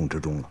掌控之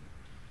中了。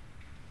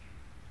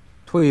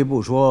退一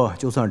步说，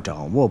就算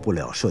掌握不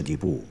了设计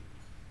部，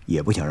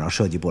也不想让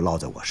设计部落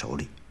在我手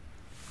里。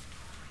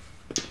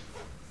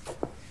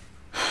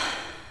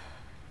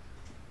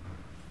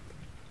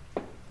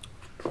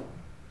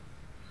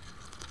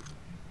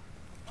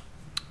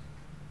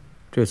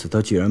这次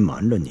他既然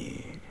瞒着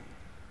你，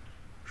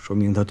说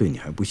明他对你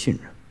还不信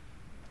任。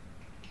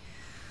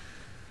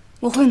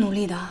我会努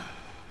力的。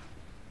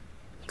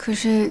可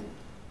是，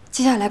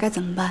接下来该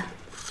怎么办？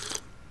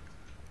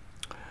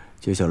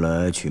接下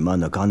来曲曼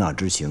的戛纳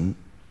之行，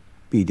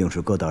必定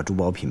是各大珠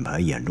宝品牌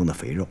眼中的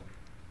肥肉。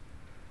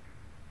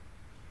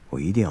我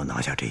一定要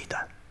拿下这一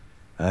单。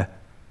哎，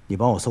你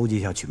帮我搜集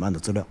一下曲曼的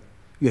资料，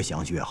越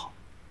详细越好。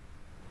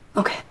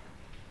OK。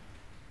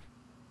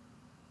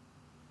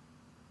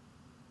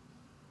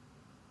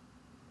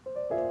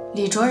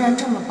李卓然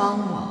这么帮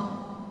我，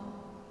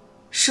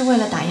是为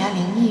了打压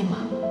林毅吗？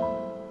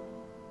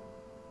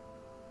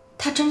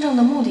他真正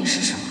的目的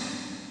是什么？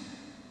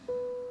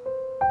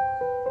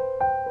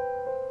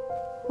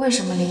为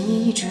什么林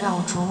毅一直让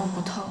我琢磨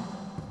不透？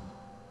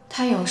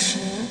他有时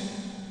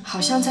好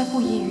像在不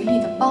遗余力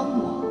地帮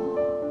我，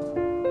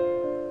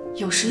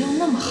有时又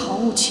那么毫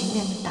无情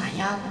面地打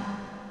压我。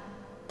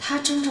他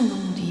真正的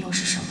目的又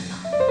是什么呢？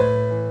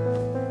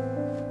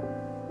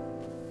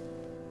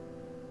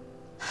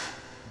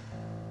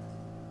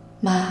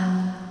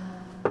妈，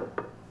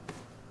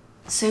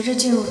随着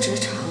进入职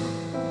场，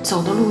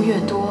走的路越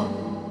多，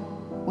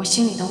我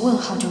心里的问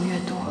号就越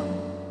多。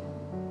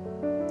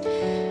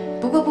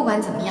不过不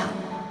管怎么样，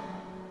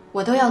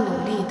我都要努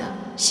力的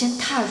先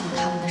踏入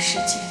他们的世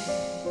界，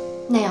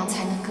那样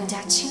才能更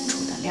加清楚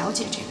地了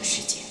解这个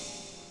世界。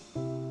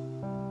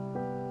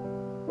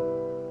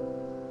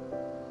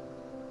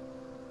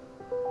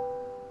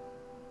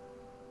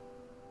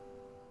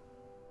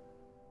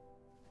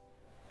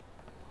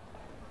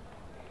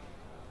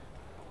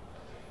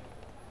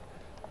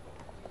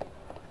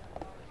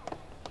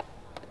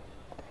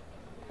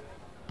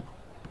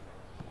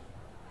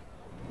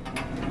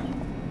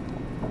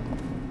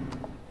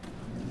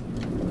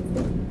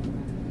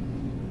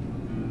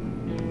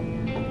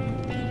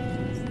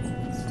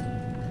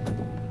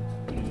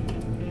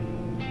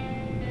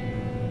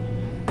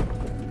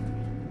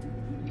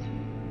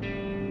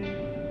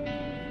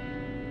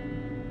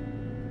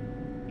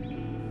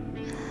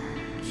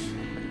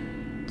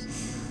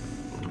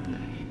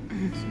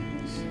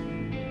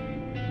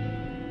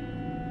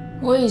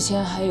我以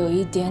前还有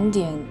一点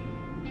点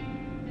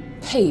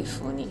佩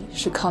服你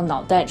是靠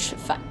脑袋吃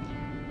饭，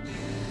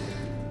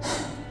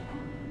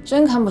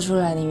真看不出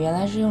来你原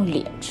来是用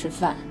脸吃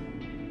饭。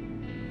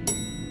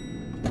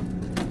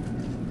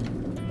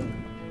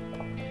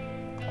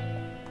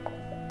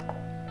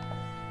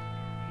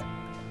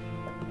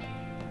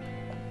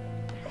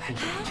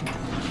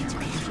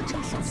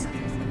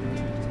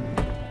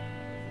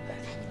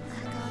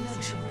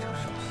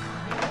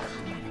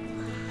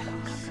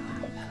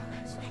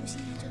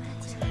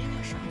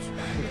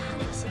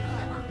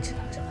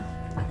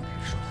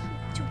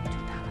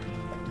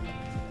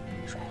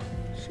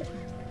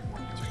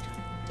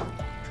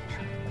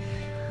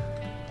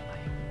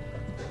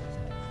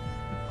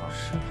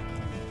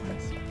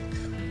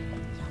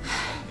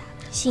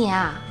欣妍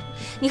啊，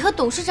你和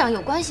董事长有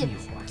关系，你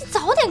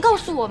早点告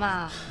诉我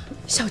嘛！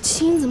小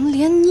青，怎么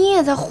连你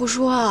也在胡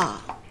说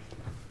啊？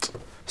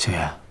星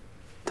妍，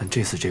但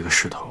这次这个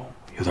势头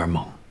有点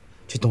猛，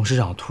这董事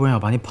长突然要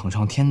把你捧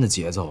上天的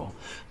节奏，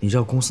你知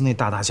道公司内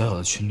大大小小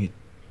的群里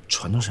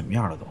传成什么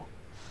样了都？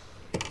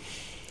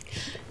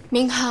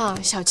明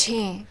康、小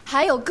青，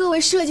还有各位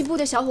设计部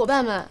的小伙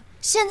伴们，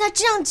现在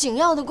这样紧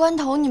要的关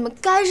头，你们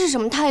该是什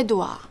么态度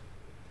啊？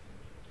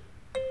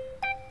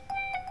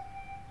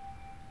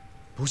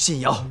不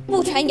信谣，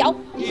不传谣，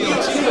有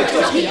机会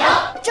就信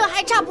谣，这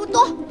还差不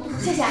多。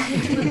谢谢。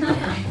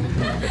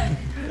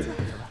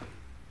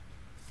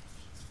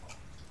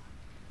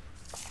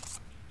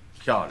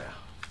漂亮，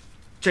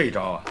这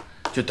招啊，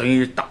就等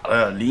于打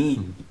了林毅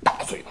一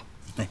大嘴巴。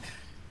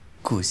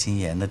顾心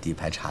妍的底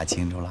牌查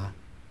清楚了？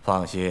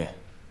放心，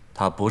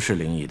他不是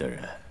林毅的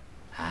人。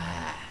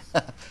哎，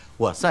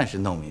我算是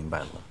弄明白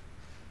了，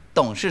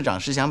董事长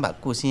是想把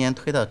顾心妍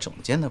推到总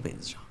监的位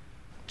子上。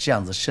这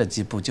样子设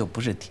计部就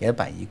不是铁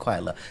板一块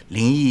了，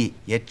林毅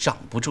也掌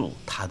不住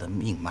他的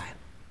命脉了。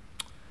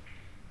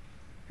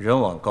人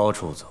往高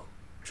处走，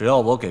只要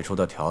我给出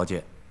的条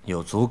件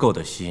有足够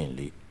的吸引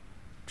力，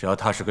只要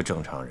他是个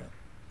正常人，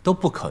都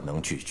不可能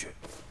拒绝。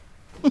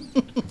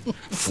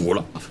服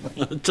了，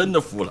真的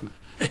服了。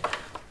哎，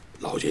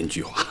老奸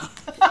巨猾。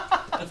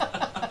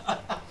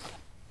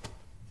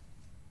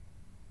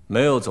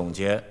没有总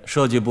监，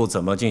设计部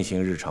怎么进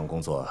行日常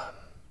工作啊？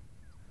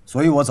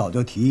所以我早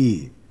就提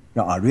议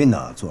让阿瑞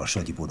娜做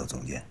设计部的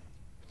总监。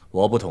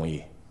我不同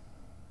意。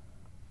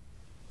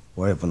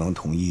我也不能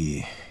同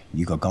意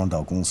一个刚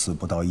到公司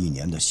不到1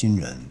年的新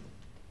人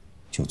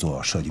就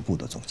做设计部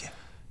的总监。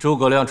诸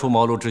葛亮出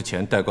茅庐之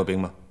前带过兵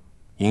吗？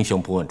英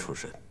雄不问出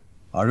身。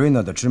阿瑞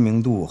娜的知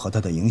名度和她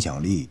的影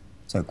响力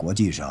在国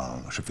际上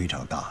是非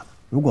常大的。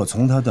如果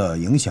从她的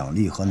影响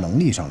力和能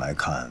力上来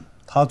看，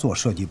她做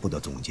设计部的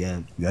总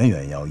监远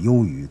远要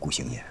优于顾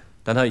星妍。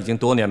但他已经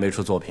多年没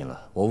出作品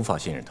了，我无法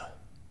信任他。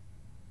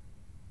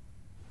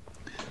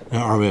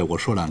二位，我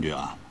说两句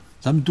啊。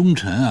咱们东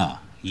辰啊，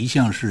一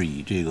向是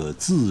以这个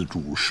自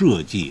主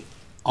设计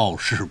傲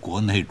视国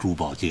内珠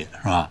宝界，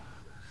是吧？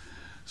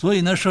所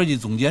以呢，设计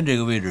总监这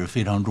个位置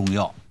非常重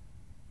要。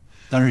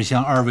但是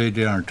像二位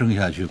这样争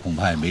下去，恐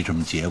怕也没什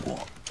么结果。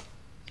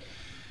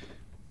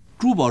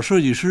珠宝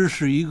设计师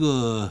是一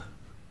个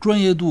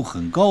专业度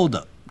很高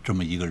的这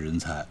么一个人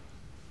才，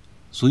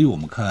所以我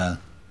们看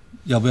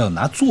要不要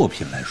拿作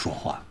品来说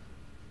话。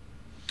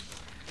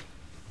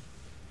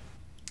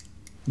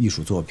艺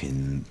术作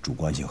品主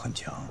观性很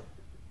强，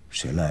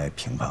谁来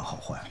评判好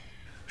坏？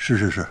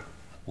是，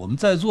我们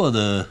在座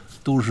的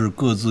都是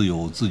各自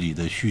有自己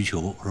的需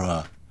求，是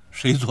吧？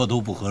谁做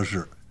都不合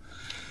适。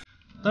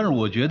但是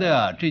我觉得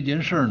呀，这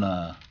件事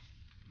呢，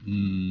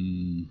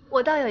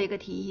我倒有一个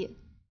提议，